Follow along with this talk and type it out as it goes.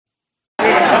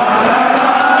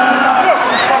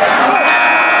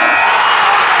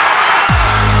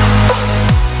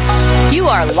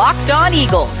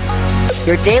Eagles,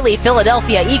 your daily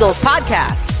Philadelphia Eagles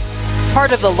podcast.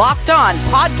 Part of the Locked On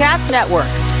Podcast Network,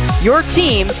 your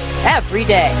team every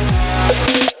day.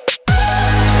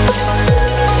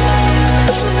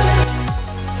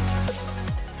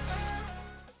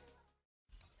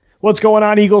 What's going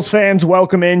on, Eagles fans?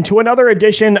 Welcome in to another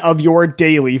edition of your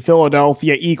daily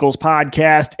Philadelphia Eagles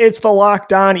podcast. It's the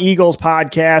Locked On Eagles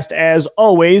podcast, as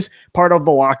always, part of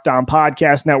the Locked On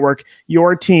Podcast Network,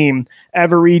 your team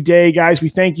every day. Guys, we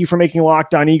thank you for making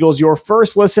Locked On Eagles your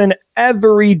first listen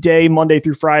every day, Monday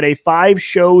through Friday, 5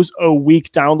 shows a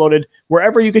week downloaded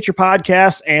wherever you get your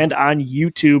podcasts and on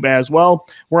YouTube as well.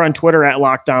 We're on Twitter at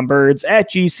Locked On Birds, at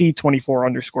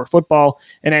GC24_football,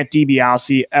 and at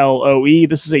DBLCLOE.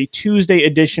 This is a Tuesday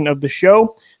edition of the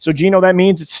show. So, Gino, that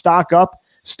means it's stock up,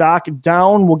 stock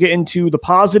down. We'll get into the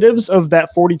positives of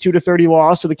that 42-30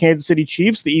 loss to the Kansas City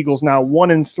Chiefs. The Eagles now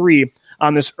 1-3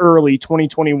 on this early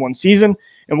 2021 season.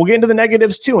 And we'll get into the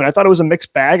negatives too. And I thought it was a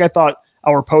mixed bag. I thought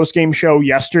our post-game show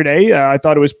yesterday, I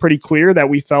thought it was pretty clear that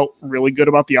we felt really good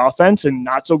about the offense and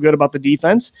not so good about the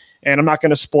defense. And I'm not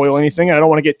going to spoil anything. I don't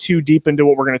want to get too deep into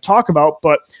what we're going to talk about.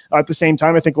 But at the same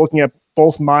time, I think looking at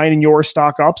both mine and your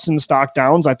stock ups and stock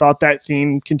downs, I thought that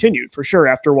theme continued for sure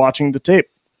after watching the tape.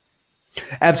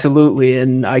 Absolutely,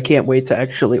 and I can't wait to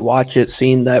actually watch it,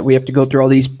 seeing that we have to go through all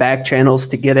these back channels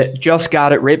to get it. Just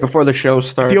got it right before the show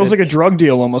started. Feels like a drug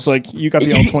deal almost, like you got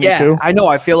the L22. Yeah, I know.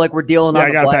 I feel like we're dealing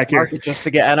on the black market just to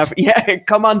get NFL. Yeah,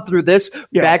 come on through this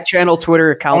back channel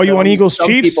Twitter account. Oh, you want Eagles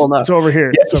Chiefs? It's over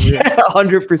here. Yeah, it's over here.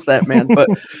 100%, man. But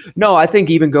no, I think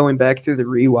even going back through the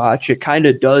rewatch, it kind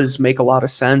of does make a lot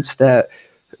of sense that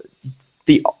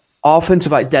the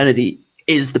offensive identity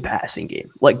is the passing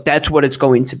game. Like, that's what it's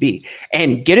going to be.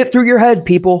 And get it through your head,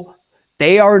 people.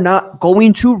 They are not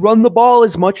going to run the ball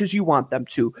as much as you want them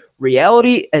to.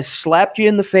 Reality has slapped you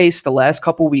in the face the last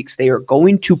couple weeks. They are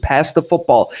going to pass the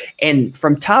football. And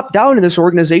from top down in this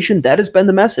organization, that has been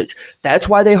the message. That's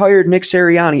why they hired Nick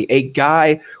Sirianni, a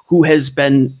guy who has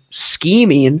been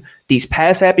scheming these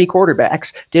pass-happy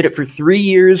quarterbacks. Did it for 3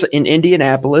 years in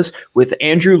Indianapolis with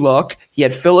Andrew Luck. He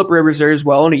had Phillip Rivers there as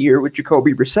well in a year with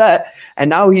Jacoby Brissett. And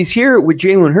now he's here with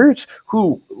Jalen Hurts,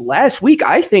 who last week,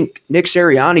 I think Nick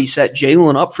Sirianni set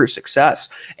Jalen up for success.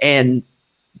 And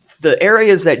the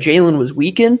areas that Jalen was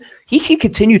weak in, he can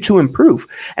continue to improve.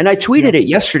 And I tweeted it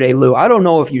yesterday, Lou. I don't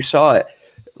know if you saw it.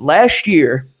 Last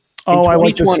year, oh, I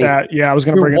like the stat. Yeah, I was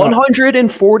going to bring it up.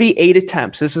 148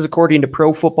 attempts. This is according to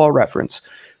Pro Football Reference.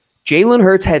 Jalen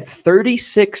Hurts had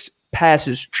 36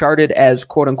 passes charted as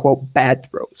quote-unquote bad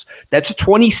throws. That's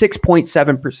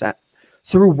 26.7%.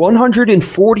 Through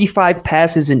 145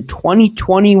 passes in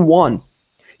 2021,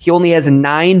 he only has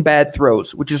 9 bad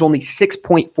throws, which is only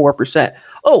 6.4%.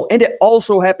 Oh, and it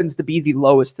also happens to be the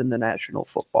lowest in the National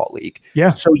Football League.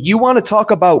 Yeah. So you want to talk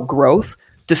about growth,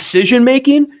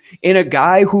 decision-making in a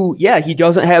guy who, he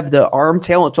doesn't have the arm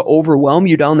talent to overwhelm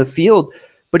you down the field,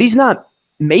 but he's not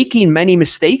making many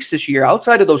mistakes this year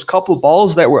outside of those couple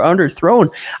balls that were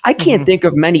underthrown. I can't think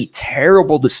of many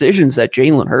terrible decisions that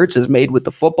Jalen Hurts has made with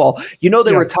the football. You know,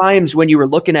 there were times when you were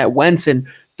looking at Wentz and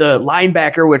the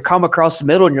linebacker would come across the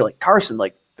middle and you're like, Carson,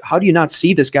 like, how do you not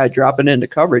see this guy dropping into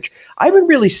coverage? I haven't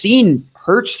really seen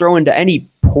Hurts throw into any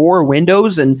poor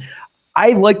windows, and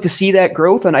I like to see that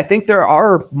growth, and I think there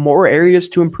are more areas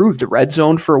to improve. The red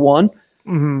zone, for one,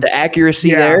 the accuracy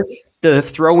there, the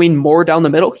throwing more down the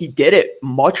middle. He did it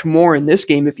much more in this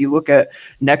game. If you look at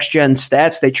next-gen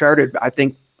stats, they charted, I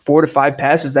think, 4 to 5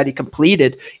 passes that he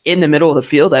completed in the middle of the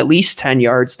field, at least 10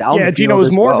 yards down the field. Yeah, Gino, it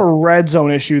was more of a red zone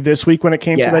issue this week when it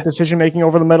came to that decision-making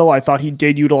over the middle. I thought he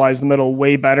did utilize the middle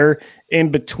way better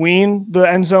in between the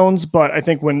end zones, but I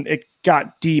think when it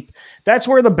got deep, that's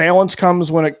where the balance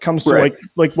comes when it comes to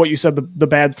like what you saed, the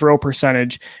bad throw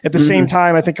percentage. At the same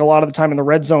time, I think a lot of the time in the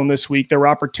red zone this week, there were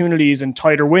opportunities and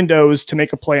tighter windows to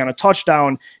make a play on a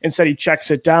touchdown. Instead, he checks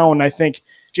it down. I think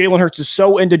Jalen Hurts is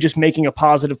so into just making a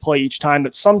positive play each time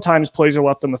that sometimes plays are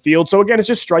left on the field. So again, it's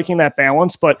just striking that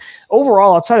balance. But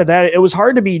overall, outside of that, it was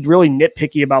hard to be really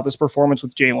nitpicky about this performance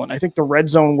with Jalen. I think the red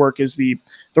zone work is the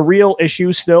real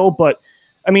issue still, but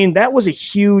I mean, that was a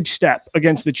huge step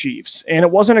against the Chiefs, and it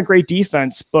wasn't a great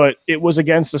defense, but it was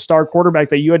against a star quarterback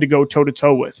that you had to go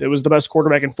toe-to-toe with. It was the best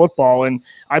quarterback in football, and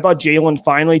I thought Jalen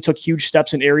finally took huge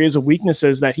steps in areas of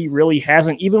weaknesses that he really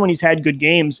hasn't. Even when he's had good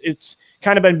games, it's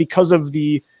kind of been because of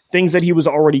the things that he was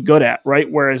already good at,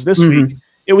 right? Whereas this week,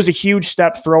 it was a huge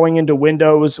step throwing into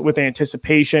windows with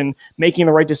anticipation, making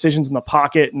the right decisions in the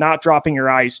pocket, not dropping your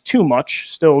eyes too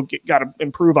much. Still got to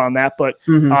improve on that. But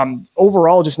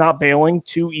overall, just not bailing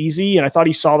too easy. And I thought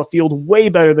he saw the field way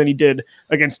better than he did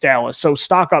against Dallas. So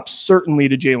stock up certainly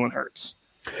to Jalen Hurts.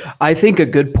 I think a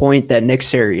good point that Nick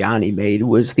Sirianni made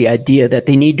was the idea that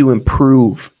they need to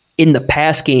improve in the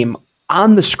pass game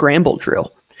on the scramble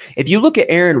drill. If you look at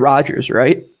Aaron Rodgers,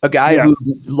 right, a guy who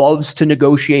loves to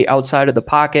negotiate outside of the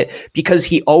pocket because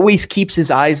he always keeps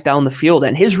his eyes down the field,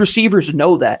 and his receivers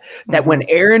know that when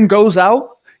Aaron goes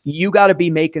out, you got to be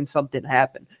making something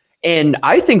happen. And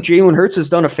I think Jalen Hurts has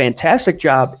done a fantastic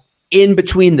job in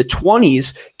between the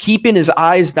 20s, keeping his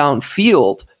eyes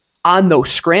downfield on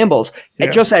those scrambles.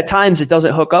 And just at times it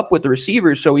doesn't hook up with the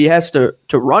receivers, so he has to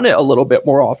run it a little bit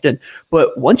more often.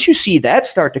 But once you see that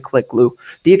start to click, Lou,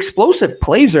 the explosive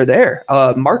plays are there.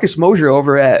 Marcus Mosier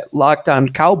over at Locked On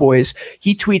Cowboys,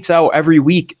 he tweets out every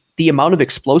week the amount of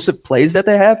explosive plays that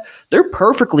they have. They're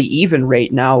perfectly even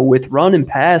right now with run and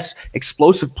pass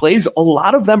explosive plays. A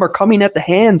lot of them are coming at the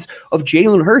hands of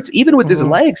Jalen Hurts, even with his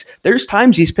legs. There's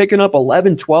times he's picking up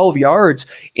 11, 12 yards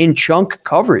in chunk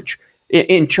coverage.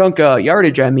 In chunk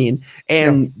yardage, I mean.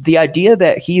 And the idea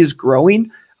that he is growing,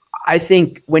 I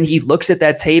think when he looks at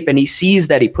that tape and he sees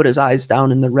that he put his eyes down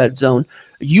in the red zone,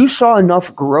 you saw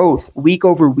enough growth week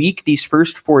over week these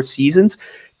first 4 seasons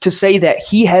to say that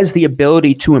he has the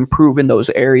ability to improve in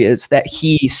those areas that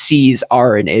he sees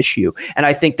are an issue. And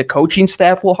I think the coaching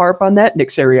staff will harp on that. Nick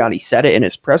Sirianni said it in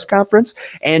his press conference,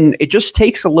 and it just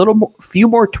takes few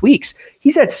more tweaks.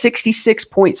 He's at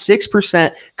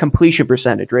 66.6% completion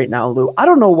percentage right now, Lou. I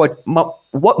don't know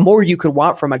what more you could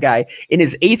want from a guy in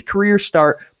his 8th career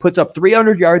start, puts up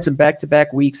 300 yards in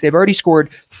back-to-back weeks. They've already scored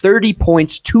 30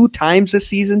 points 2 times this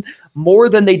season, more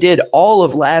than they did all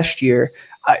of last year.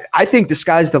 I think the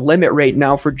sky's the limit right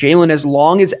now for Jalen, as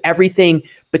long as everything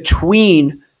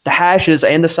between the hashes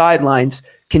and the sidelines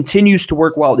continues to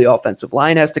work well. The offensive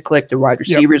line has to click. The wide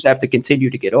receivers have to continue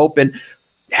to get open.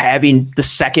 Having the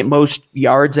second most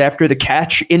yards after the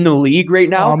catch in the league right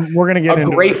now. We're going to get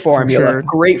a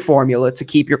great formula to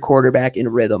keep your quarterback in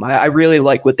rhythm. I really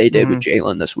like what they did with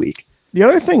Jalen this week. The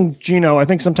other thing, Gino, I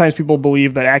think sometimes people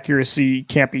believe that accuracy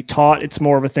can't be taught. It's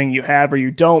more of a thing you have or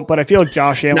you don't. But I feel like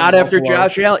Josh Allen. Not after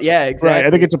Josh Allen. Yeah, exactly. Right. I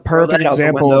think it's a perfect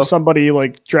example of somebody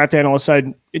like draft analyst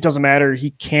said, it doesn't matter.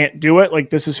 He can't do it. Like,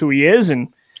 this is who he is. And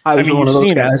I was one of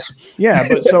those guys. Yeah.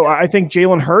 But so I think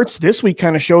Jalen Hurts this week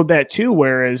kind of showed that too.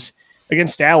 Whereas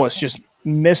against Dallas, just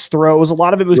missed throws. A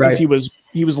lot of it was because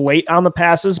he was late on the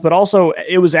passes, but also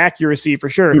it was accuracy for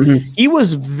sure. He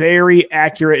was very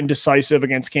accurate and decisive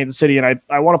against Kansas City, and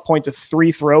I want to point to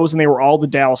 3 throws, and they were all to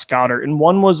Dallas Goedert. And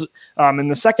one was in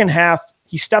the second half,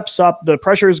 he steps up, the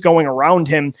pressure is going around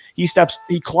him. He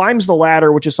climbs the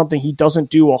ladder, which is something he doesn't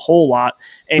do a whole lot,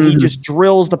 and he just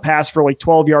drills the pass for like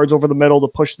 12 yards over the middle to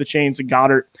push the chains to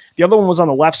Goedert. The other one was on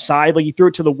the left side, like he threw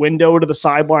it to the window, to the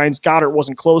sidelines. Goedert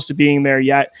wasn't close to being there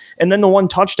yet. And then the one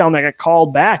touchdown that got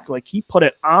called back, like he put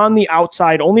it on the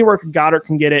outside, only where Goedert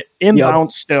can get it,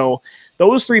 inbound still.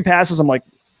 Those 3 passes, I'm like,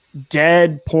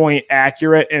 dead point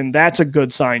accurate, and that's a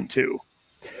good sign too.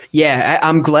 Yeah,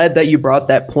 I'm glad that you brought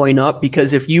that point up,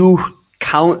 because if you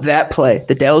count that play,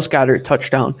 the Dallas Goedert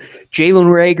touchdown, Jalen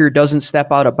Reagor doesn't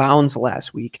step out of bounds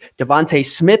last week. DeVonta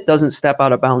Smith doesn't step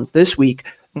out of bounds this week.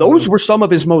 Those were some of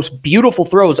his most beautiful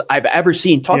throws I've ever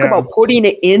seen. Talk about putting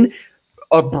it in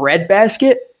a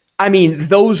breadbasket. I mean,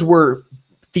 those were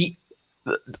the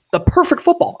perfect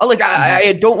football. Like,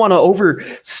 I don't want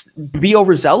to be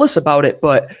overzealous about it,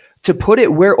 but to put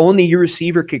it where only your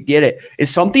receiver could get it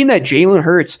is something that Jalen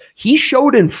Hurts, he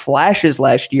showed in flashes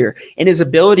last year in his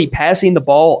ability passing the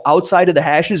ball outside of the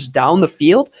hashes down the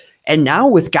field. And now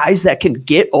with guys that can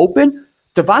get open,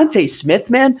 DeVonta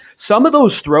Smith, man, some of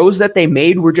those throws that they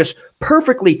made were just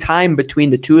perfectly timed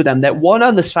between the two of them. That one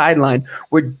on the sideline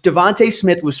where DeVonta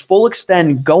Smith was full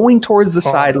extend going towards the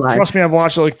sideline. Trust me, I've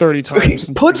watched it like 30 times.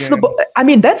 Puts the ball. I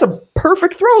mean, that's a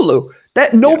perfect throw, Lou.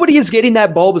 That nobody is getting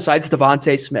that ball besides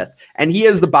DeVonta Smith, and he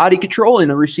has the body control and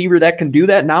a receiver that can do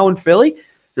that now in Philly.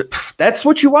 That's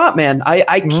what you want, man.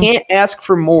 I can't ask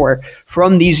for more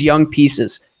from these young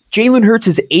pieces. Jalen Hurts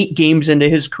is 8 games into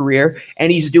his career,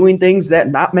 and he's doing things that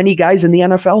not many guys in the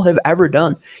NFL have ever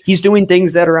done. He's doing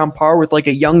things that are on par with like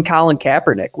a young Colin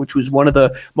Kaepernick, which was one of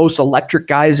the most electric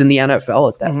guys in the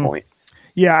NFL at that point.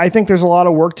 Yeah, I think there's a lot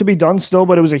of work to be done still,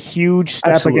 but it was a huge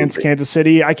step against Kansas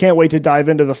City. I can't wait to dive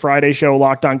into the Friday show,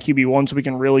 Locked On QB1, so we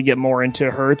can really get more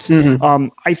into Hurts.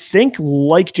 I think,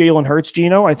 like Jalen Hurts,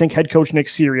 Gino, I think head coach Nick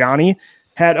Sirianni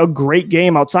had a great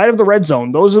game outside of the red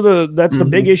zone. That's the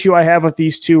big issue I have with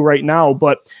these two right now.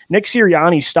 But Nick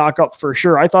Sirianni stock up for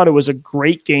sure. I thought it was a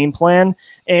great game plan.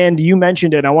 And you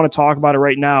mentioned it. I want to talk about it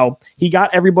right now. He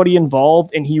got everybody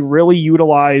involved, and he really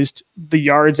utilized the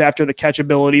yards after the catch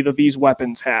ability that these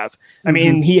weapons have. I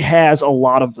mean, he has a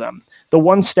lot of them. the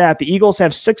one stat, the Eagles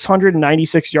have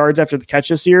 696 yards after the catch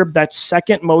this year. That's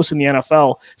second most in the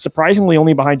NFL, surprisingly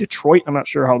only behind Detroit. I'm not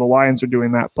sure how the Lions are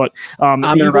doing that, but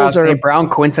the Eagles are Brown,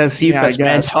 Quintez Cephas,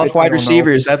 man, tough wide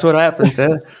receivers. That's what happens.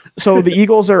 Yeah. So the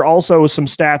Eagles are also some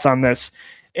stats on this.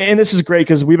 And this is great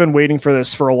because we've been waiting for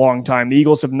this for a long time. The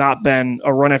Eagles have not been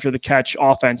a run after the catch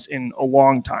offense in a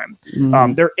long time.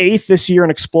 They're 8th this year in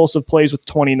explosive plays with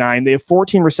 29. They have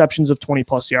 14 receptions of 20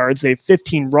 plus yards. They have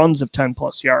 15 runs of 10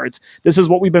 plus yards. This is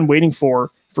what we've been waiting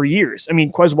for years. I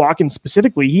mean, Quez Watkins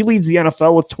specifically, he leads the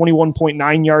NFL with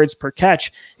 21.9 yards per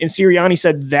catch. And Sirianni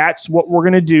said, that's what we're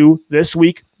going to do this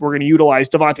week. We're going to utilize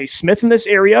DeVonta Smith in this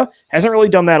area. Hasn't really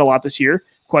done that a lot this year.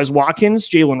 Quez Watkins,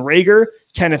 Jalen Reagor,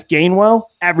 Kenneth Gainwell,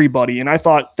 everybody. And I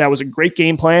thought that was a great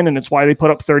game plan, and it's why they put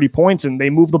up 30 points, and they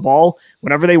moved the ball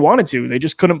whenever they wanted to. They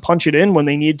just couldn't punch it in when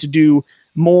they needed to do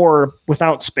more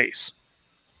without space.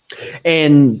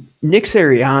 And Nick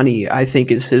Sirianni, I think,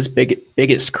 is his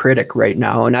biggest critic right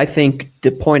now. And I think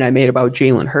the point I made about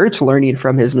Jalen Hurts learning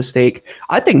from his mistake,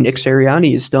 I think Nick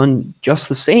Sirianni has done just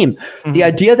the same. The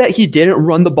idea that he didn't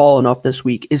run the ball enough this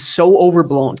week is so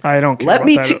overblown. I don't care about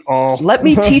that at all. Let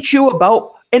me teach you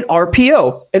about an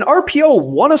RPO. An RPO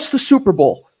won us the Super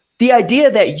Bowl. The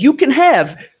idea that you can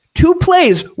have 2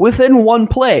 plays within 1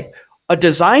 play, a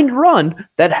designed run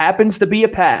that happens to be a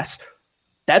pass.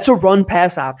 That's a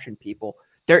run-pass option, people.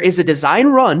 There is a design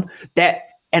run that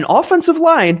an offensive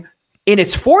line, in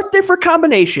its 4th different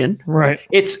combination, right?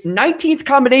 Its 19th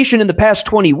combination in the past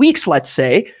 20 weeks, let's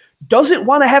say, doesn't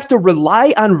want to have to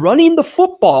rely on running the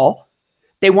football.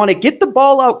 They want to get the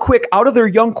ball out quick out of their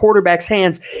young quarterback's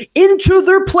hands into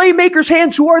their playmakers'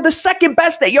 hands, who are the second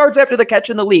best at yards after the catch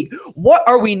in the league. What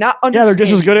are we not understanding? Yeah, they're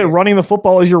just as good at running the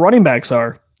football as your running backs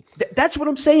are. That's what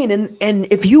I'm saying. And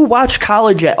if you watch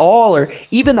college at all, or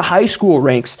even the high school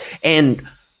ranks, and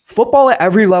football at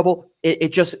every level,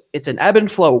 it's an ebb and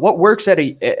flow. What works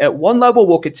at one level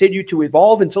will continue to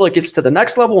evolve until it gets to the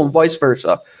next level, and vice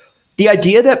versa. The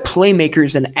idea that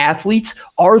playmakers and athletes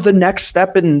are the next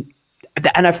step in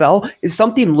the NFL is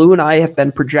something Lou and I have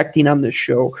been projecting on this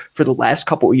show for the last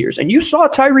couple of years. And you saw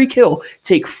Tyreek Hill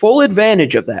take full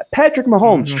advantage of that. Patrick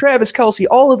Mahomes, Travis Kelce,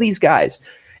 all of these guys.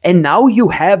 And now you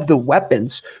have the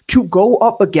weapons to go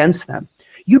up against them.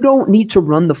 You don't need to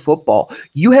run the football.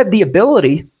 You have the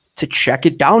ability to check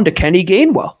it down to Kenny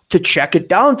Gainwell, to check it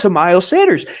down to Miles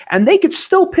Sanders, and they could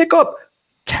still pick up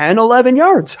 10, 11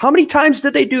 yards. How many times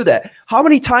did they do that? How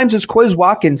many times has Quez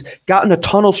Watkins gotten a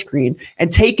tunnel screen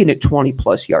and taken it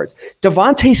 20-plus yards?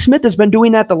 DeVonta Smith has been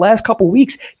doing that the last couple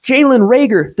weeks. Jalen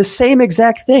Reagor, the same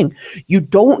exact thing. You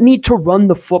don't need to run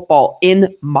the football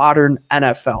in modern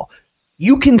NFL.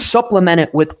 You can supplement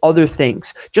it with other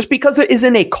things. Just because it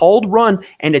isn't a called run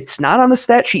and it's not on the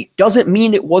stat sheet doesn't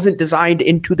mean it wasn't designed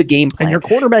into the game plan. And your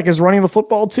quarterback is running the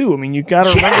football too. I mean, you got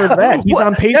to remember that. He's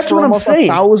on pace for almost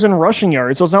 1,000 rushing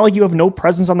yards. So it's not like you have no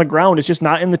presence on the ground. It's just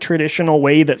not in the traditional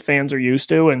way that fans are used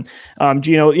to. And,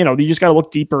 Gino, you just got to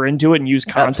look deeper into it and use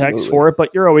context for it.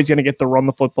 But you're always going to get the run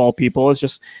the football people.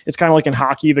 It's kind of like in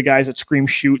hockey, the guys that scream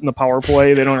shoot in the power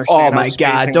play. They don't understand. Oh my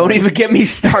God. Don't even get me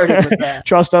started with that.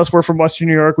 Trust us. We're from Western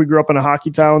New York. We grew up in a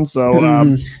hockey town,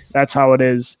 so that's how it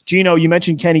is. Gino, you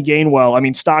mentioned Kenny Gainwell. I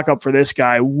mean, stock up for this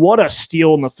guy. What a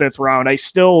steal in the 5th round.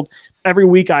 Every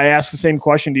week I ask the same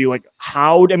question to you, like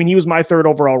he was my 3rd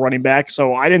overall running back,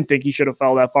 so I didn't think he should have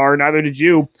fell that far. Neither did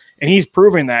you. And he's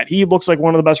proving that. He looks like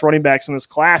one of the best running backs in this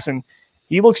class, and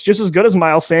he looks just as good as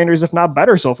Miles Sanders, if not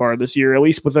better so far this year, at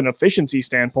least with an efficiency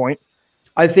standpoint.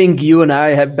 I think you and I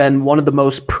have been one of the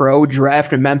most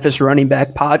pro-draft and Memphis running back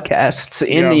podcasts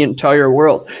in the entire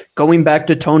world. Going back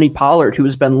to Tony Pollard, who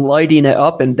has been lighting it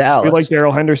up in Dallas. We like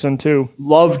Darrell Henderson, too.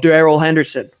 Love Darrell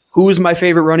Henderson. Who was my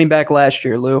favorite running back last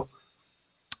year, Lou?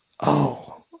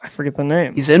 Oh, I forget the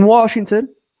name. He's in Washington.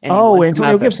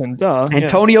 Antonio Gibson. Duh.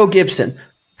 Antonio Gibson,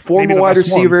 former wide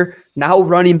receiver, now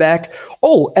running back.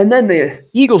 Oh, and then the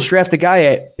Eagles draft a guy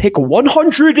at pick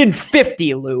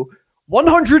 150, Lou.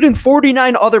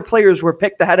 149 other players were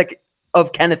picked ahead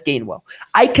of Kenneth Gainwell.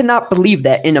 I cannot believe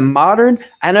that in a modern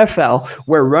NFL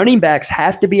where running backs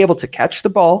have to be able to catch the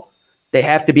ball, they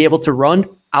have to be able to run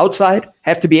outside,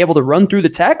 have to be able to run through the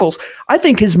tackles. I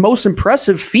think his most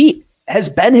impressive feat has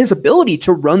been his ability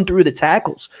to run through the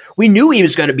tackles. We knew he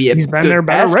was going to be He's been their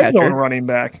better red zone running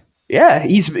back. Yeah,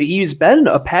 he's been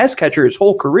a pass catcher his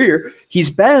whole career. He's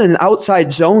been an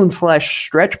outside zone /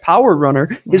 stretch power runner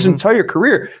his entire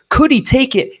career. Could he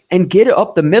take it and get it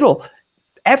up the middle?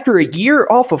 After a year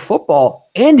off of football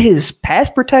and his pass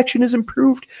protection is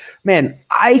improved, man,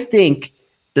 I think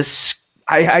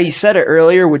I said it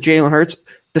earlier with Jalen Hurts,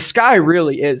 the sky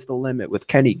really is the limit with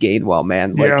Kenny Gainwell,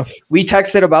 man. We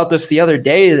texted about this the other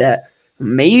day that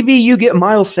maybe you get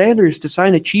Miles Sanders to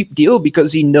sign a cheap deal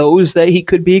because he knows that he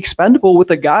could be expendable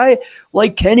with a guy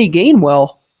like Kenny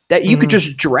Gainwell that you could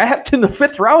just draft in the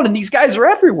 5th round, and these guys are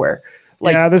everywhere.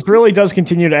 Yeah, this really does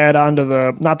continue to add on to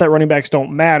the, not that running backs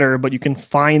don't matter, but you can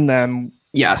find them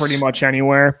pretty much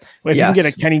anywhere. If you can get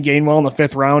a Kenny Gainwell in the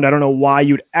 5th round, I don't know why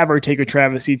you'd ever take a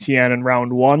Travis Etienne in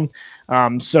round 1.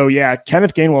 So yeah,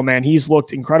 Kenneth Gainwell, man, he's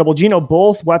looked incredible. Gino,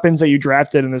 both weapons that you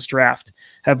drafted in this draft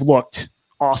have looked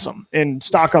awesome. And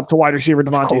stock up to wide receiver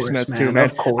DeVonta Smith too,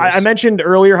 man. I mentioned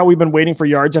earlier how we've been waiting for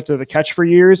yards after the catch for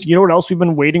years. You know what else we've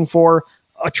been waiting for?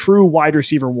 A true wide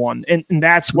receiver one. And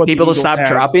that's what people to stop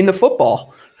dropping the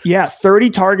football. Yeah, 30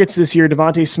 targets this year.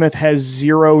 DeVonta Smith has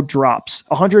 0 drops,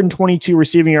 122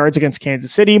 receiving yards against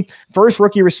Kansas City. First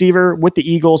rookie receiver with the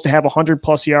Eagles to have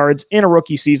 100-plus yards in a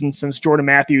rookie season since Jordan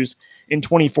Matthews in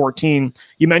 2014.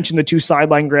 You mentioned the 2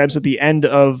 sideline grabs at the end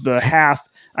of the half.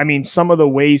 I mean, some of the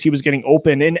ways he was getting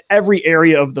open in every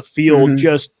area of the field,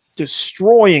 just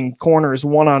destroying corners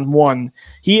one-on-one.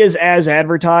 He is as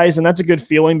advertised, and that's a good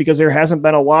feeling because there hasn't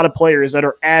been a lot of players that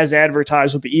are as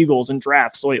advertised with the Eagles in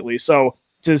drafts lately. So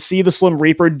to see the Slim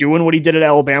Reaper doing what he did at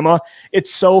Alabama,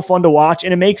 it's so fun to watch.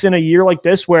 And it makes in a year like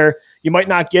this where you might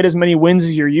not get as many wins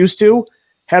as you're used to,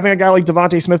 having a guy like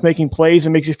DeVonta Smith making plays,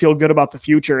 and makes you feel good about the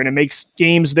future, and it makes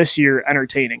games this year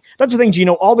entertaining. That's the thing,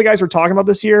 Gino. All the guys we're talking about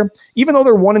this year, even though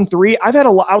they're 1-3, I've had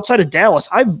outside of Dallas,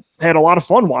 I've had a lot of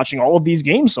fun watching all of these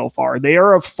games so far. They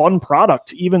are a fun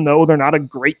product, even though they're not a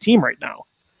great team right now.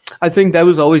 I think that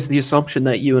was always the assumption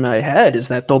that you and I had, is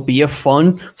that they'll be a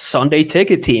fun Sunday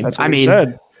ticket team. That's what we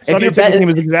said. Sunday ticket team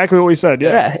is exactly what we said.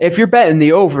 Yeah. If you're betting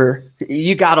the over,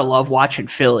 you got to love watching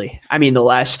Philly. I mean, the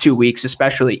last 2 weeks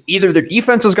especially. Either their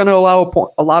defense is going to allow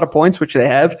a lot of points, which they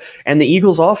have, and the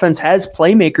Eagles' offense has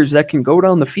playmakers that can go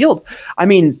down the field. I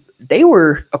mean, they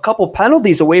were a couple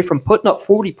penalties away from putting up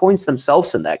 40 points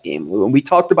themselves in that game. When we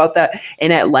talked about that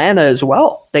in Atlanta as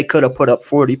well, they could have put up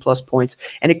 40-plus points.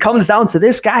 And it comes down to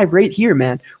this guy right here,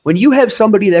 man. When you have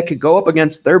somebody that could go up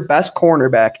against their best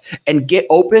cornerback and get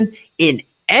open in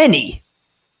any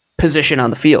position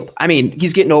on the field. I mean,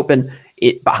 he's getting open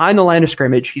behind the line of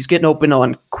scrimmage. He's getting open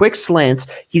on quick slants.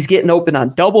 He's getting open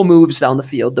on double moves down the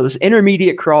field, those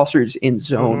intermediate crossers in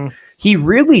zone. He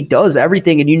really does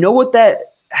everything. And you know what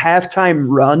that halftime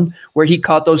run where he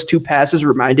caught those 2 passes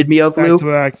reminded me of, Lou?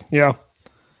 Back. Yeah.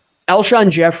 Alshon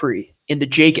Jeffrey in the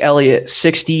Jake Elliott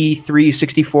 63,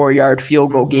 64-yard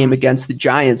field goal game against the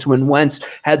Giants when Wentz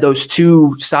had those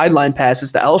 2 sideline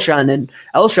passes to Alshon, and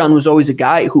Alshon was always a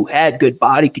guy who had good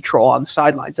body control on the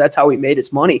sidelines. That's how he made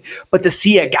his money. But to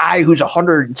see a guy who's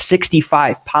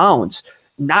 165 pounds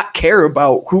not care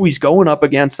about who he's going up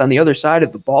against on the other side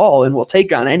of the ball and will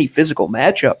take on any physical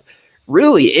matchup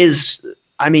really is,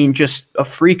 I mean, just a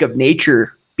freak of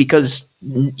nature, because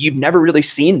you've never really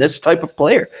seen this type of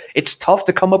player. It's tough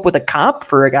to come up with a comp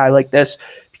for a guy like this,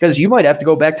 because you might have to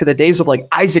go back to the days of like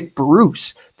Isaac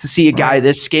Bruce to see a guy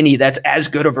this skinny that's as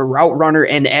good of a route runner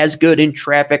and as good in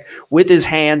traffic with his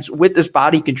hands, with his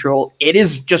body control. It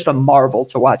is just a marvel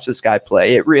to watch this guy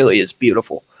play. It really is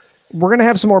beautiful. We're going to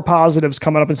have some more positives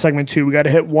coming up in segment 2. We got to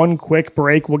hit one quick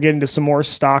break. We'll get into some more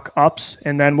stock ups,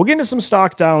 and then we'll get into some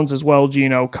stock downs as well,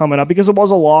 Gino, coming up, because it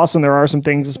was a loss, and there are some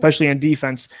things, especially on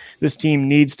defense, this team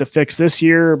needs to fix this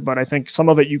year, but I think some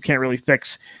of it you can't really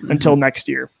fix until next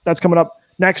year. That's coming up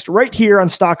next right here on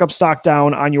Stock Up, Stock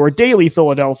Down on your daily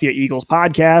Philadelphia Eagles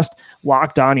podcast,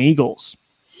 Locked On Eagles.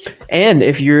 And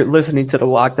if you're listening to the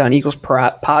Locked On Eagles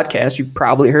podcast, you've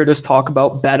probably heard us talk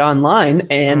about Bet Online,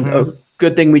 and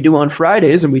good thing we do on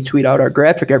Fridays, and we tweet out our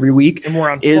graphic every week. And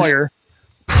we're on fire.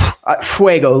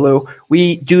 Fuego, Lou.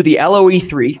 We do the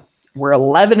LOE3. We're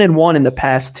 11-1 in the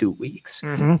past 2 weeks.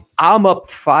 I'm up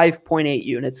 5.8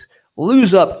 units.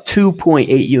 Lou's up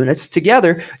 2.8 units.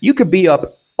 Together, you could be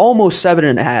up almost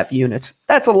 7.5 units.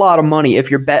 That's a lot of money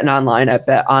if you're betting online at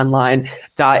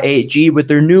betonline.ag with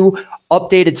their new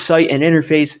updated site and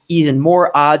interface, even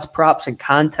more odds, props, and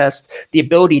contests. The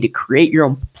ability to create your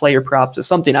own player props is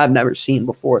something I've never seen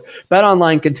before.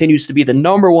 BetOnline continues to be the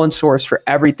 #1 source for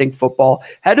everything football.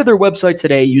 Head to their website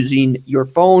today using your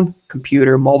phone,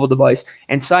 computer, mobile device,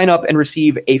 and sign up and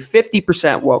receive a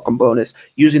 50% welcome bonus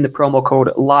using the promo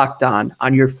code LOCKEDON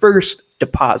on your first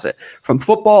deposit. From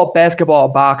football, basketball,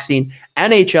 boxing,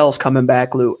 NHL's coming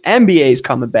back, Lou. NBA's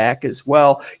coming back as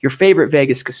well. Your favorite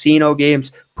Vegas casino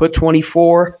games. Put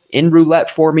 24 in roulette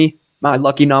for me. My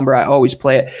lucky number. I always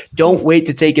play it. Don't wait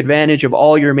to take advantage of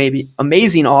all your maybe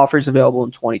amazing offers available in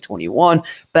 2021.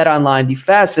 Bet Online, the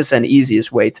fastest and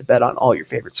easiest way to bet on all your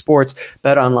favorite sports.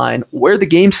 Bet Online, where the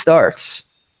game starts.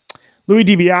 Louis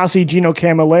DiBiase, Gino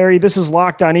Camilleri. This is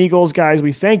Locked On Eagles, guys.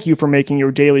 We thank you for making your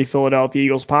daily Philadelphia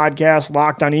Eagles podcast.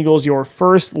 Locked On Eagles, your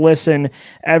first listen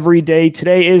every day.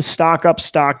 Today is Stock Up,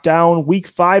 Stock Down, Week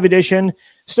 5 edition.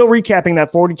 Still recapping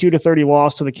that 42-30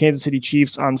 loss to the Kansas City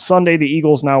Chiefs on Sunday. The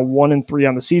Eagles now 1-3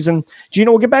 on the season.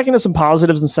 Gino, we'll get back into some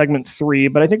positives in segment 3,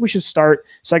 but I think we should start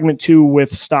segment 2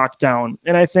 with Stock Down.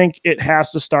 And I think it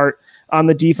has to start on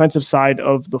the defensive side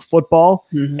of the football.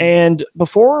 And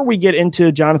before we get into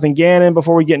Jonathan Gannon,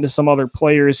 before we get into some other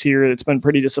players here, it's been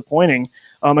pretty disappointing.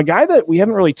 A guy that we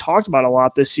haven't really talked about a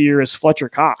lot this year is Fletcher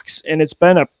Cox. And it's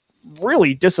been a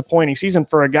really disappointing season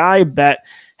for a guy that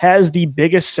has the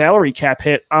biggest salary cap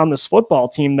hit on this football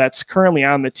team that's currently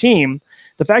on the team.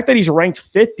 The fact that he's ranked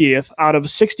 50th out of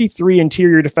 63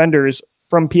 interior defenders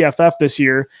from PFF this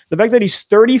year, the fact that he's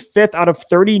 35th out of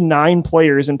 39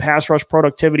 players in pass rush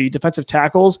productivity, defensive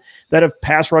tackles that have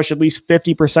pass rush at least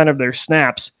 50% of their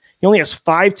snaps. He only has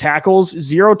 5 tackles,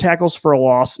 0 tackles for a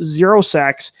loss, 0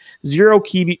 sacks, 0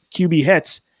 QB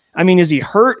hits. I mean, is he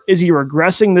hurt? Is he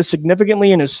regressing this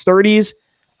significantly in his 30s?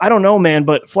 I don't know, man,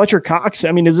 but Fletcher Cox,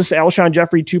 I mean, is this Alshon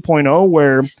Jeffrey 2.0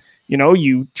 where, you know,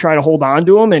 you try to hold on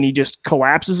to him and he just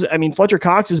collapses? I mean, Fletcher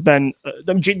Cox has been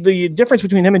the difference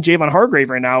between him and Javon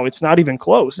Hargrave right now. It's not even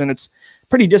close, and it's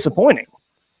pretty disappointing.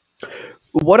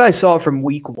 What I saw from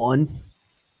week 1,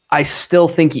 I still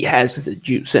think he has the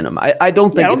juice in him. I don't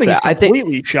think he's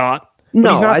completely shot.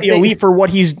 But he's not the elite for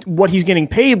what he's getting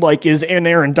paid like is an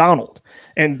Aaron Donald,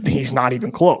 and he's not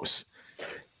even close.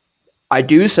 I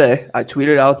do say, I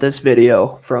tweeted out this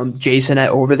video from Jason at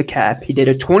Over the Cap. He did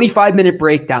a 25-minute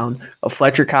breakdown of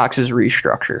Fletcher Cox's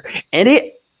restructure, and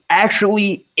it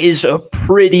actually is a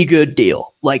pretty good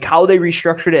deal. Like how they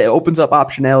restructured it opens up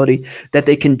optionality that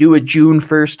they can do a June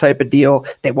 1st type of deal.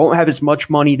 They won't have as much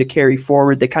money to carry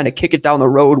forward. They kind of kick it down the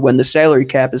road when the salary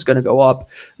cap is going to go up.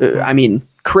 I mean,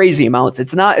 crazy amounts.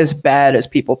 It's not as bad as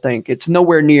people think. It's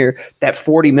nowhere near that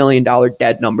 $40 million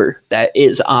dead number that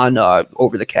is on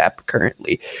Over the Cap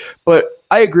currently. But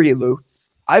I agree, Lou.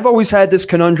 I've always had this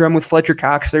conundrum with Fletcher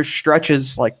Cox. There's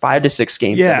stretches like 5 to 6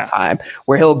 games at a time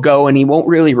where he'll go and he won't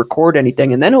really record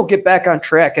anything, and then he'll get back on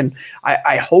track. And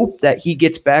I hope that he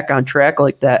gets back on track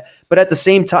like that. But at the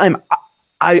same time,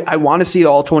 I want to see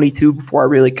all 22 before I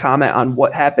really comment on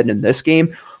what happened in this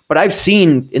game. But I've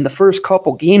seen in the first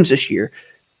couple games this year,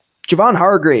 Javon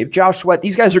Hargrave, Josh Sweat,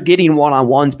 these guys are getting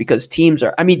one-on-ones because teams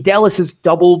are – I mean, Dallas has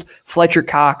doubled Fletcher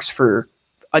Cox for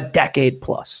a decade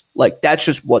plus. Like, that's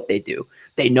just what they do.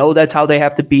 They know that's how they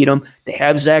have to beat him. They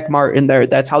have Zach Martin there.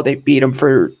 That's how they beat him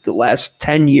for the last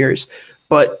 10 years.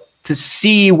 But to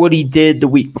see what he did the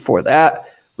week before that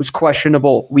was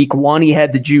questionable. Week 1, he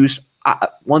had the juice.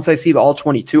 Once I see the all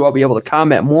 22, I'll be able to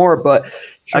comment more. But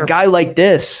a guy like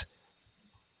this,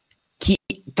 he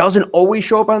doesn't always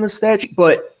show up on the stat sheet,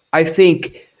 but I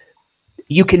think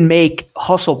you can make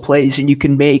hustle plays and you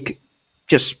can make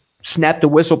just snap the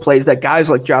whistle plays that guys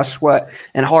like Josh Sweat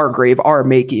and Hargrave are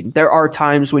making. There are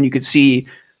times when you could see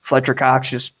Fletcher Cox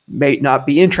just may not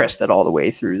be interested all the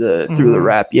way through the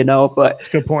rep, you know. But that's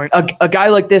a good point. A guy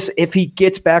like this, if he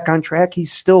gets back on track,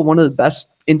 he's still one of the best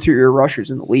interior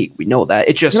rushers in the league. We know that.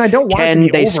 It's just, and I don't want it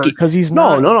to be over because he's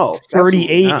not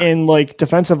 38 and like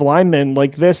defensive linemen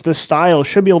like this style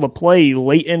should be able to play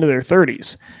late into their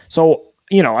 30s. So,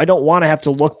 you know, I don't want to have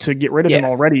to look to get rid of him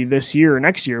already this year or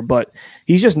next year, but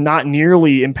he's just not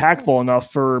nearly impactful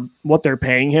enough for what they're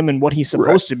paying him and what he's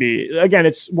supposed to be. Again,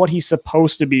 it's what he's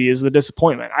supposed to be is the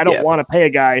disappointment. I don't want to pay a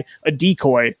guy a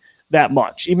decoy that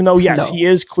much, even though, he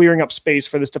is clearing up space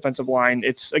for this defensive line.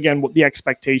 It's, again, what the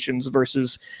expectations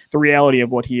versus the reality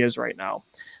of what he is right now.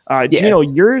 Gino,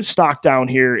 your stock down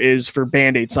here is for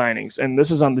Band-Aid signings, and this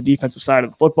is on the defensive side of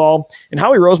the football. And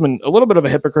Howie Roseman, a little bit of a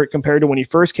hypocrite compared to when he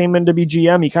first came in to be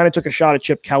GM. He kind of took a shot at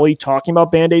Chip Kelly talking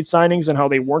about Band-Aid signings and how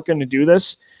they weren't going to do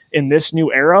this in this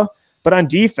new era. But on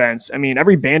defense, I mean,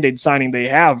 every Band-Aid signing they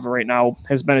have right now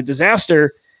has been a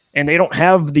disaster, and they don't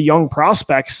have the young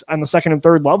prospects on the second and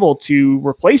third level to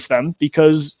replace them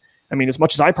because, I mean, as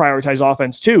much as I prioritize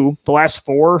offense too, the last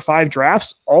 4 or 5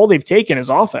 drafts, all they've taken is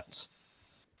offense.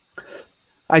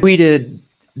 I tweeted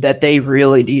that they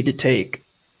really need to take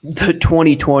the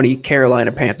 2020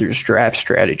 Carolina Panthers draft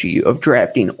strategy of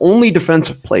drafting only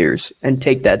defensive players and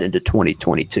take that into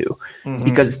 2022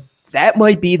 because that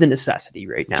might be the necessity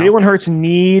right now. Jalen Hurts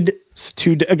needs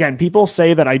to, again, people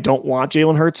say that I don't want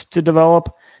Jalen Hurts to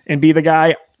develop and be the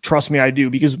guy. Trust me, I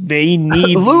do, because they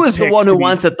need. Lou is the one who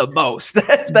wants it the most.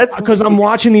 That's because I'm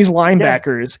watching these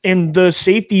linebackers and the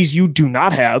safeties you do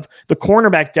not have, the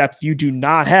cornerback depth you do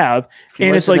not have,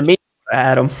 and it's like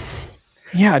Adam.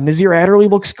 Yeah, Nazir Adderley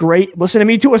looks great. Listen to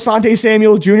me too. Asante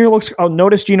Samuel Jr. looks. Oh,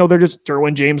 notice, Gino, they're just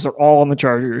Derwin James. They're all on the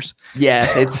Chargers. Yeah,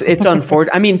 it's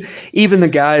unfortunate. I mean, even the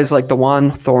guys like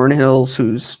DeJuan Thornhills,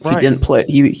 he didn't play.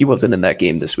 He wasn't in that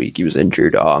game this week. He was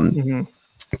injured.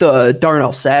 The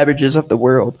Darnell Savages of the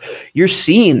world. You're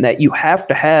seeing that you have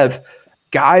to have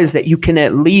guys that you can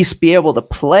at least be able to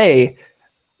play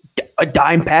a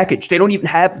dime package. They don't even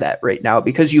have that right now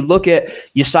because you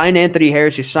sign Anthony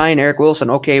Harris, you sign Eric Wilson.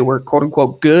 Okay, we're quote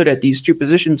unquote good at these two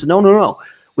positions. No.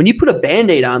 When you put a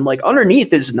Band-Aid on, like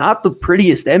underneath is not the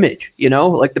prettiest image,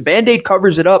 like the Band-Aid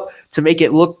covers it up to make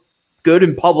it look good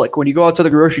in public. When you go out to the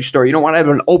grocery store, you don't want to have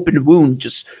an open wound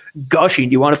just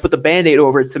gushing. You want to put the Band-Aid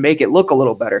over it to make it look a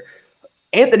little better.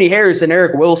 Anthony Harris and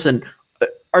Eric Wilson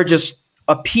are just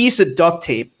a piece of duct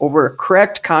tape over a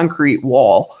cracked concrete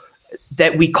wall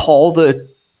that we call the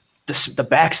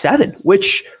back seven,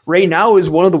 which right now is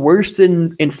one of the worst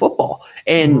in football.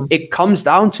 And it comes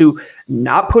down to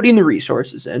not putting the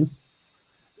resources in,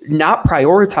 not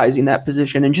prioritizing that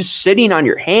position, and just sitting on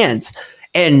your hands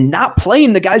and not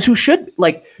playing the guys who should.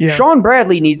 Sean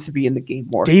Bradley needs to be in the game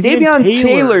more. Davion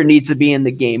Taylor needs to be in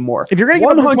the game more. If you're going to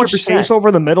get 100% space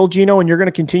over the middle, Gino, and you're going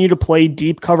to continue to play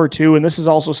deep cover two, and this is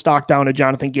also stocked down to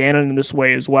Jonathan Gannon in this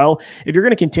way as well. If you're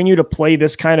going to continue to play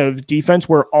this kind of defense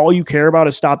where all you care about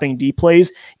is stopping deep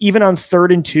plays, even on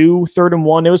 3rd and 2, 3rd and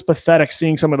 1, it was pathetic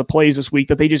seeing some of the plays this week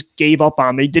that they just gave up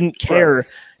on. They didn't care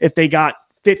if they got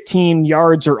 15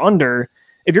 yards or under.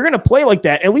 If you're going to play like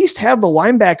that, at least have the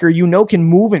linebacker can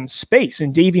move in space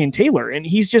in Davion Taylor, and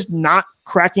he's just not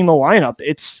cracking the lineup.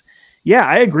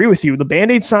 I agree with you. The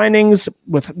Band-Aid signings,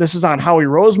 this is on Howie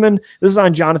Roseman, this is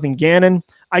on Jonathan Gannon.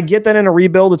 I get that in a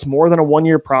rebuild, it's more than a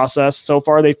one-year process. So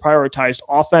far, they've prioritized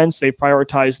offense, they've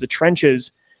prioritized the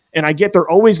trenches, and I get they're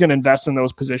always going to invest in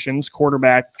those positions,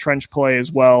 quarterback, trench play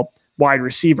as well, wide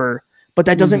receiver. But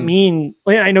that doesn't mean,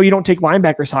 I know you don't take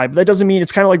linebackers high, but that doesn't mean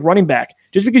it's kind of like running back.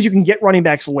 Just because you can get running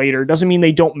backs later doesn't mean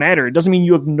they don't matter. It doesn't mean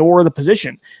you ignore the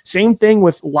position. Same thing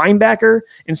with linebacker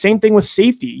and same thing with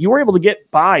safety. You were able to get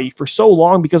by for so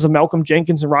long because of Malcolm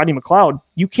Jenkins and Rodney McLeod.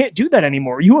 You can't do that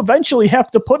anymore. You eventually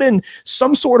have to put in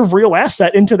some sort of real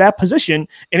asset into that position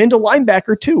and into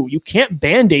linebacker too. You can't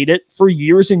Band-Aid it for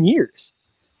years and years.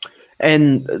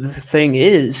 And the thing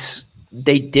is,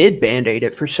 they did Band-Aid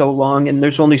it for so long, and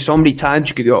there's only so many times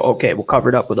you could go, okay, we'll cover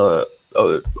it up with a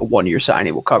one-year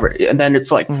signing, we'll cover it. And then it's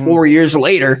 4 years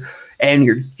later, and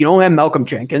you don't have Malcolm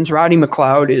Jenkins. Rodney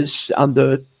McLeod is on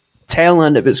the tail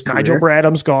end of his career. Nigel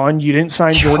Bradham's gone. You didn't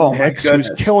sign Jordan Hicks, who's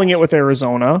killing it with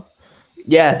Arizona.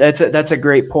 Yeah, that's a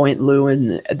great point, Lou,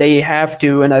 and they have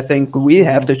to, and I think we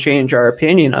have to change our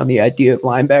opinion on the idea of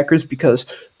linebackers because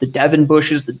the Devin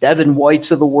Bushes, the Devin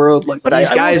Whites of the world, these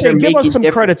guys are making give us some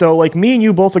difference. credit though. Me and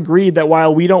you both agreed that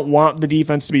while we don't want the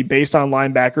defense to be based on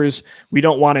linebackers, we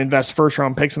don't want to invest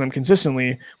first-round picks in them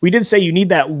consistently. We did say you need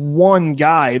that one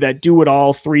guy that do it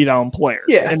all 3-down player.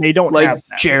 Yeah, and they don't have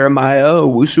that. Jeremiah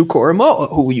Owusu-Koramoah,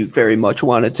 who you very much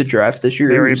wanted to draft this year,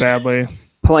 very badly.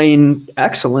 Playing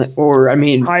excellent,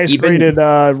 highest graded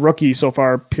rookie so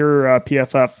far, pure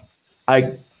PFF.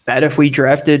 I bet if we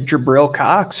drafted Jabril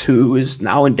Cox, who is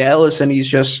now in Dallas, and he's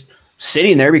just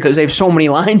sitting there because they have so many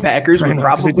linebackers, would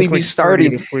probably be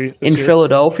starting in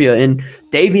Philadelphia. And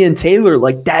Davion Taylor,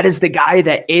 that is the guy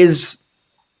that is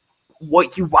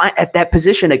what you want at that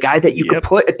position, a guy that you could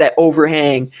put at that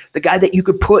overhang, the guy that you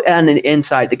could put on the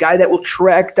inside, the guy that will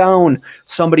track down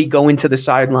somebody going to the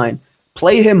sideline.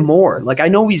 Play him more. I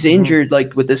know he's injured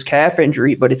with this calf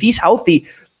injury, but if he's healthy,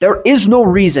 there is no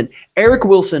reason Eric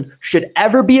Wilson should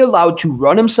ever be allowed to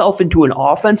run himself into an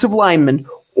offensive lineman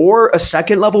or a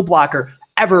second-level blocker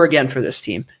ever again for this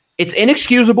team. It's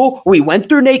inexcusable. We went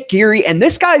through Nate Geary, and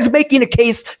this guy's making a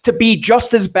case to be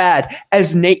just as bad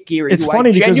as Nate Geary, it's who funny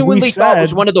I genuinely thought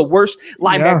was one of the worst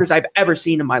linebackers I've ever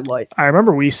seen in my life. I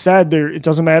remember we said it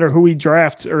doesn't matter who we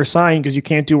draft or sign because you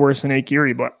can't do worse than Nate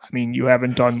Geary, but you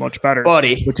haven't done much better,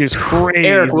 buddy. Which is crazy.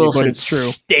 Eric Wilson but it's true.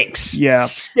 Stinks. Yeah,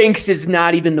 stinks is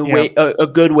not even the way a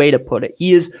good way to put it.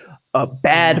 He is a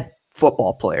bad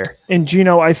football player. And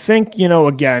Gino, I think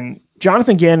again,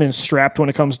 Jonathan Gannon's strapped when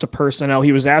it comes to personnel.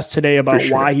 He was asked today about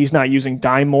why he's not using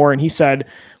dime more, and he said,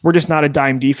 we're just not a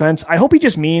dime defense. I hope he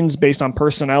just means based on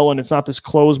personnel, and it's not this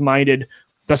closed-minded,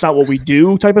 that's not what we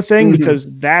do type of thing, because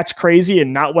that's crazy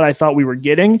and not what I thought we were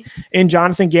getting in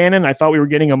Jonathan Gannon. I thought we were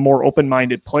getting a more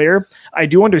open-minded player. I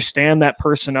do understand that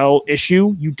personnel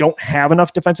issue. You don't have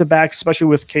enough defensive backs, especially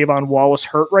with Kayvon Wallace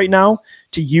hurt right now,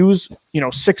 to use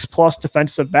 6+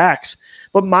 defensive backs.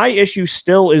 But my issue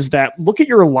still is that look at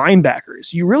your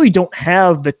linebackers. You really don't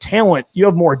have the talent. You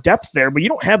have more depth there, but you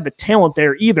don't have the talent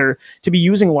there either to be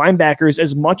using linebackers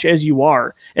as much as you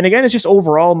are. And again, it's just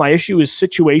overall, my issue is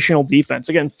situational defense.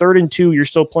 Again, 3rd and 2, you're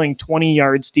still playing 20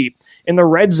 yards deep. In the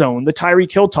red zone, the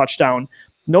Tyreek Hill touchdown,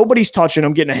 nobody's touching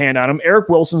him, getting a hand on him. Eric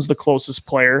Wilson's the closest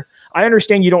player. I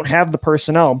understand you don't have the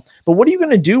personnel, but what are you going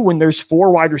to do when there's 4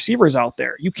 wide receivers out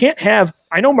there? You can't have,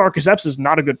 I know Marcus Epps is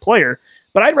not a good player,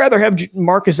 but I'd rather have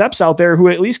Marcus Epps out there who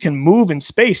at least can move in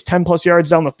space 10 plus yards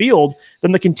down the field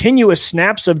than the continuous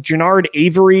snaps of Jannard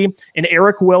Avery and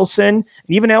Eric Wilson. And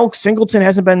even Alex Singleton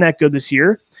hasn't been that good this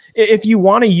year. If you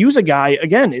want to use a guy,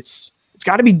 again, it's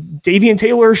got to be Davian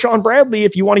Taylor or Sean Bradley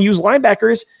if you want to use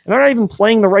linebackers, and they're not even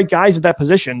playing the right guys at that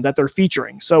position that they're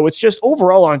featuring. So it's just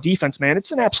overall on defense, man,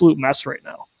 it's an absolute mess right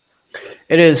now.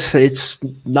 It is. It's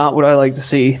not what I like to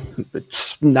see.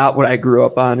 It's not what I grew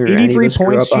up on. Or 83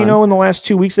 points, Gino, in the last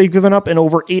 2 weeks they've given up, and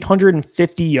over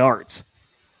 850 yards.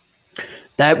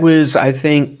 That was, I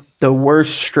think, the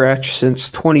worst stretch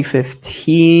since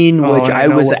 2015, which I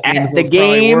was at the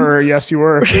game. Yes, you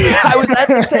were. I was at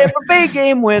the Tampa Bay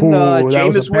game when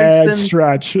Jameis Winston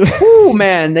stretch. Oh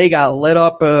man, they got lit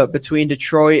up between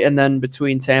Detroit and then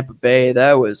between Tampa Bay.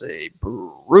 That was a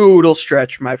brutal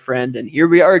stretch, my friend. And here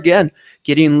we are again,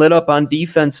 getting lit up on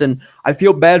defense. And I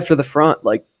feel bad for the front.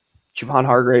 Like Javon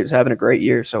Hargrave's having a great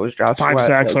year, so is Josh Sweat. 5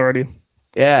 sacks already.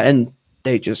 Yeah, and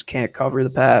they just can't cover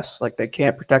the pass. Like, they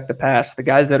can't protect the pass. The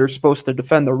guys that are supposed to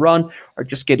defend the run are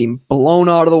just getting blown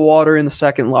out of the water in the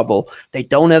second level. They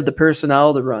don't have the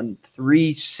personnel to run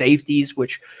 3 safeties,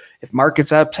 which if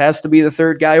Marcus Epps has to be the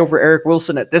 3rd guy over Eric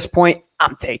Wilson at this point,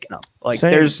 I'm taking him. Like,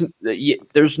 there's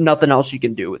nothing else you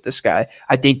can do with this guy.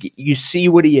 I think you see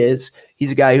what he is.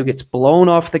 He's a guy who gets blown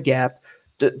off the gap.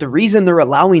 The reason they're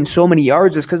allowing so many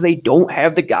yards is because they don't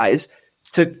have the guys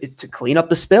to clean up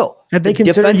the spill. Have they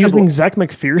considered using Zach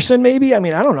McPherson maybe? I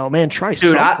mean, I don't know, man. Try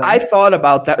something. Dude, I thought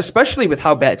about that, especially with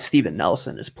how bad Steven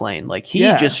Nelson is playing. Like, he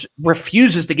just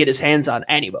refuses to get his hands on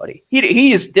anybody.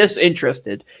 He is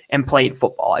disinterested in playing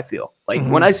football, I feel. Like,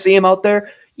 when I see him out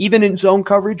there, even in zone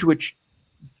coverage, which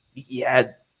he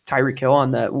had Tyreek Hill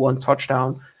on that 1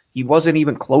 touchdown, he wasn't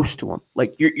even close to him.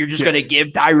 Like, you're just going to give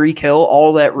Tyreek Hill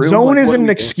all that room. Zone isn't an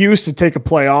excuse to take a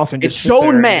play off and just it's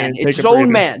zone man. It's zone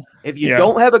man. If you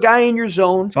don't have a guy in your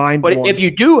zone, if you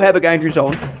do have a guy in your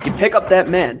zone, you pick up that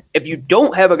man. If you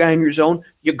don't have a guy in your zone,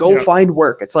 you go find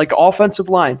work. It's like offensive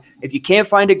line. If you can't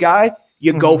find a guy,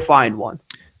 you go find one.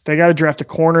 They got to draft a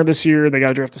corner this year. They got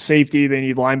to draft a safety. They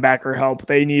need linebacker help.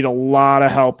 They need a lot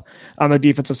of help on the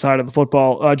defensive side of the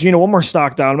football. Gino, one more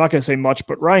stock down. I'm not going to say much,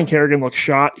 but Ryan Kerrigan looks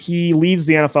shot. He leads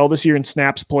the NFL this year in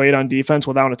snaps played on defense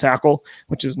without a tackle,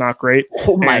 which is not great.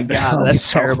 Oh, my God.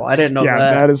 That's terrible. I didn't know that.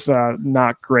 Yeah, that is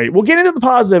not great. We'll get into the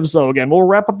positives, though, again. We'll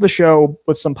wrap up the show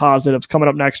with some positives coming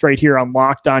up next right here on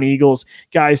Locked On Eagles.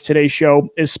 Guys, today's show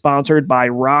is sponsored by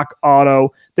Rock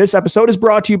Auto. This episode is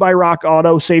brought to you by Rock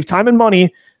Auto. Save time and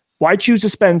money. Why choose to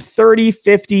spend 30,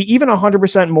 50, even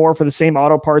 100% more for the same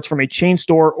auto parts from a chain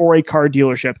store or a car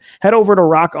dealership? Head over to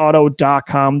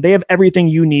rockauto.com. They have everything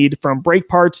you need, from brake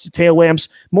parts to tail lamps,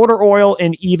 motor oil,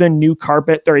 and even new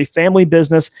carpet. They're a family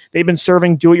business. They've been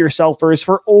serving do-it-yourselfers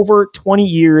for over 20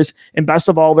 years, and best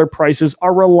of all, their prices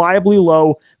are reliably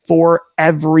low for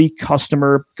every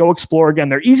customer. Go explore again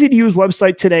their easy-to-use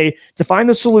website today to find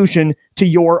the solution to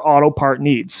your auto part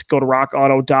needs. Go to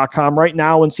rockauto.com right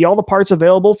now and see all the parts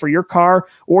available for your car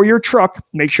or your truck.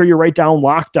 Make sure you write down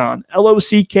Locked On,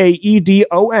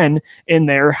 LOCKEDON, in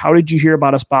there. How did you hear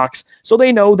about us box, so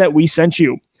they know that we sent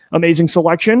you. Amazing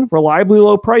selection, reliably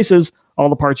low prices, all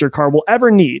the parts your car will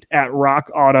ever need at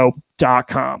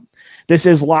rockauto.com. This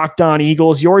is Locked On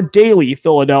Eagles, your daily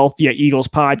Philadelphia Eagles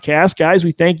podcast. Guys,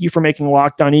 we thank you for making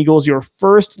Locked On Eagles your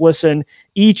first listen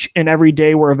each and every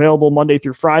day. We're available Monday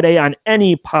through Friday on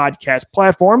any podcast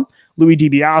platform. Louis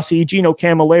DiBiase, Gino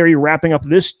Camilleri wrapping up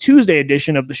this Tuesday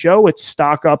edition of the show. It's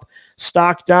Stock Up,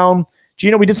 Stock Down.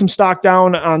 Gino, we did some stock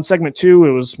down on segment 2.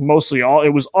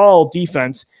 It was all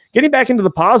defense. Getting back into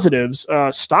the positives,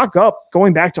 stock up,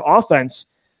 going back to offense.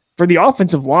 For the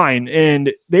offensive line,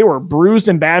 and they were bruised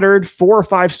and battered, 4 or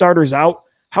 5 starters out.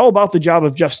 How about the job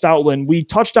of Jeff Stoutland? We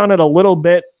touched on it a little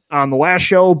bit on the last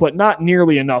show, but not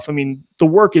nearly enough. I mean, the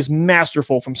work is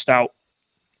masterful from Stout.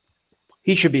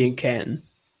 He should be in Canton.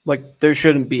 Like, there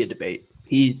shouldn't be a debate.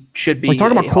 He should be. Like,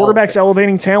 talking about quarterbacks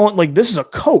elevating talent, like, this is a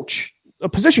coach, a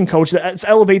position coach that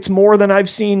elevates more than I've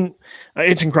seen.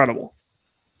 It's incredible.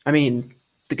 I mean,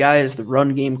 the guy is the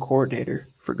run game coordinator,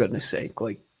 for goodness sake.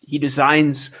 Like, he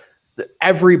designs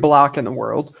every block in the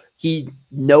world. He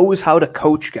knows how to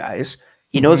coach guys.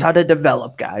 He knows how to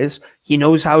develop guys. He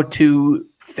knows how to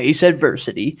face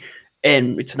adversity.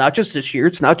 And it's not just this year.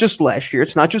 It's not just last year.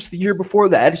 It's not just the year before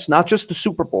that. It's not just the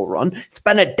Super Bowl run. It's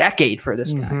been a decade for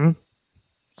this guy.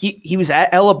 He was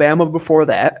at Alabama before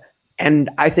that.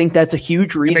 And I think that's a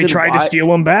huge reason. And they tried to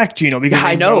steal him back, Gino, because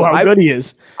I know how good he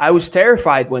is. I was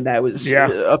terrified when that was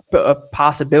a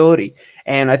possibility.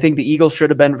 And I think the Eagles should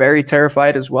have been very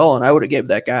terrified as well. And I would have given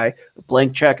that guy a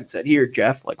blank check and said, here,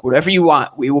 Jeff, like whatever you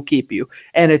want, we will keep you.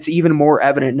 And it's even more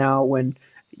evident now when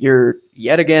you're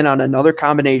yet again on another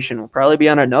combination. We'll probably be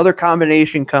on another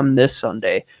combination come this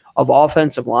Sunday of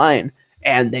offensive line,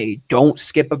 and they don't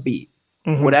skip a beat.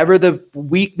 Whatever the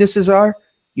weaknesses are,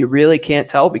 you really can't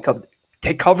tell because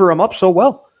they cover him up so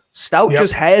well. Stout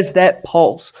just has that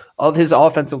pulse of his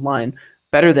offensive line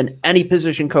better than any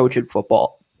position coach in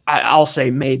football. I'll say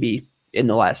maybe in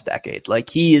the last decade. Like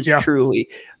he is truly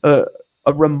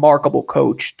a remarkable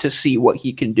coach to see what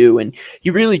he can do. And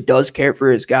he really does care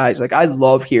for his guys. Like I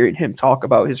love hearing him talk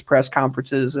about his press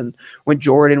conferences and when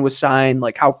Jordan was signed,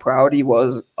 like how proud he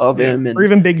was of him. And, or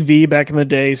even Big V back in the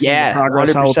day. Yeah,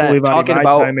 progress, 100%. Talking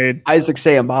about Isaac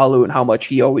Seumalo and how much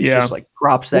he always just like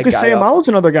props that guy up. Because Seumalo's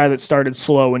another guy that started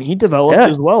slow and he developed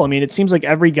as well. I mean, it seems like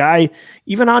every guy,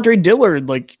 even Andre Dillard,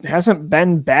 like hasn't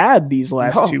been bad these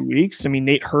last 2 weeks. I mean,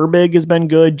 Nate Herbig has been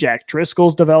good. Jack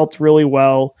Driscoll's developed really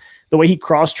well. The way he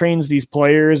cross-trains these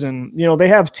players, and, you know, they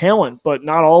have talent, but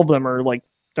not all of them are like,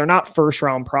 they're not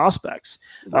first-round prospects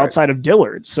outside of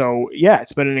Dillard. So, yeah,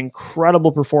 it's been an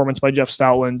incredible performance by Jeff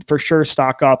Stoutland. For sure,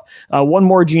 stock up. One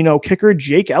more, Gino, kicker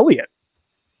Jake Elliott.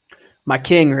 My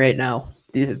king right now.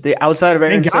 The outside of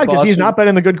Aaron, thank God, because he's not been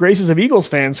in the good graces of Eagles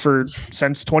fans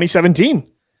since 2017.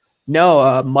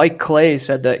 No, Mike Clay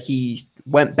said that he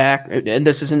went back, and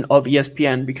this isn't of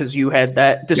ESPN because you had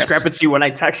that discrepancy when I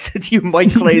texted you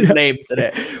Mike Clay's name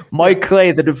today. Mike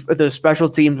Clay, the special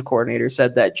teams coordinator,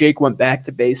 said that Jake went back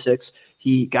to basics.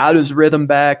 He got his rhythm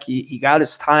back. He got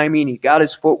his timing. He got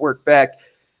his footwork back.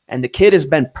 And the kid has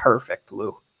been perfect,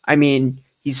 Lou. I mean,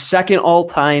 he's second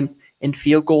all-time in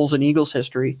field goals in Eagles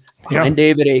history behind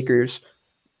David Akers.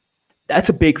 That's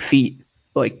a big feat.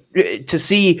 Like, to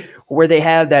see where they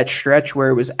had that stretch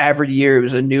where it was every year it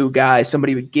was a new guy,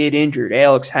 somebody would get injured,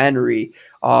 Alex Henry.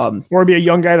 Or it'd be a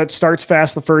young guy that starts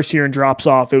fast the first year and drops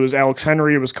off. It was Alex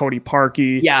Henry. It was Cody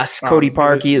Parkey. Yes, Cody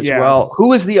Parkey as well. Who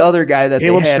was the other guy that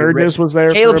Caleb they had? Sturgis was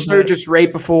there. Caleb Sturgis right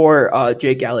before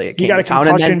Jake Elliott came. He got a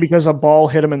concussion because a ball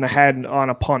hit him in the head on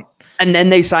a punt. And then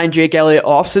they signed Jake Elliott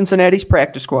off Cincinnati's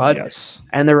practice squad. Yes.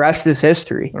 And the rest is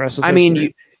history. I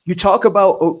mean, we talk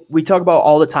about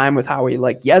all the time with Howie,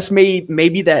 like, yes,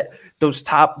 maybe that those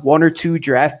top one or two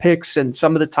draft picks and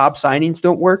some of the top signings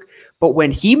don't work, but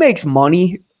when he makes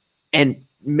money and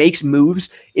makes moves,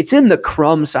 it's in the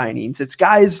crumb signings. It's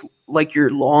guys like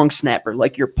your long snapper,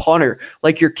 like your punter,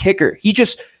 like your kicker. He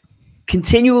just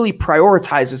continually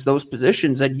prioritizes those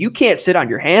positions, and you can't sit on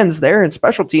your hands there in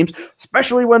special teams,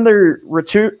 especially when their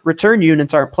return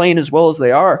units aren't playing as well as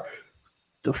they are.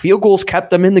 The field goals kept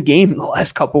them in the game the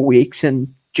last couple weeks,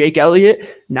 and Jake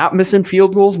Elliott not missing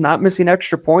field goals, not missing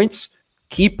extra points,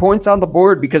 keep points on the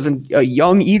board because in a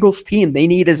young Eagles team, they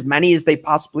need as many as they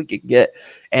possibly could get.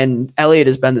 And Elliott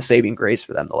has been the saving grace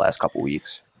for them the last couple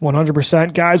weeks.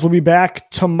 100%. Guys, we'll be back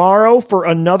tomorrow for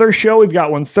another show. We've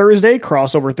got one Thursday,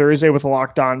 crossover Thursday with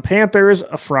Locked On Panthers,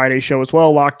 a Friday show as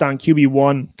well, Locked On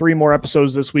QB1. 3 more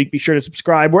episodes this week. Be sure to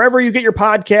subscribe wherever you get your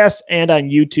podcasts and on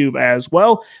YouTube as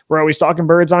well. We're always talking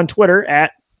birds on Twitter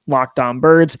at Locked On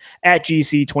Birds, at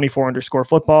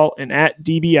GC24_football, and at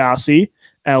DiBiase,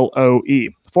 LOE.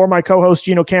 For my co-host,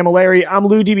 Gino Camilleri, I'm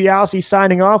Lou DiBiase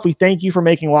signing off. We thank you for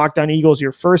making Locked On Eagles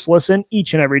your first listen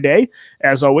each and every day.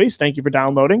 As always, thank you for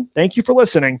downloading. Thank you for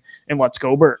listening, and let's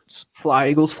go Birds. Fly,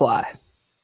 Eagles, fly.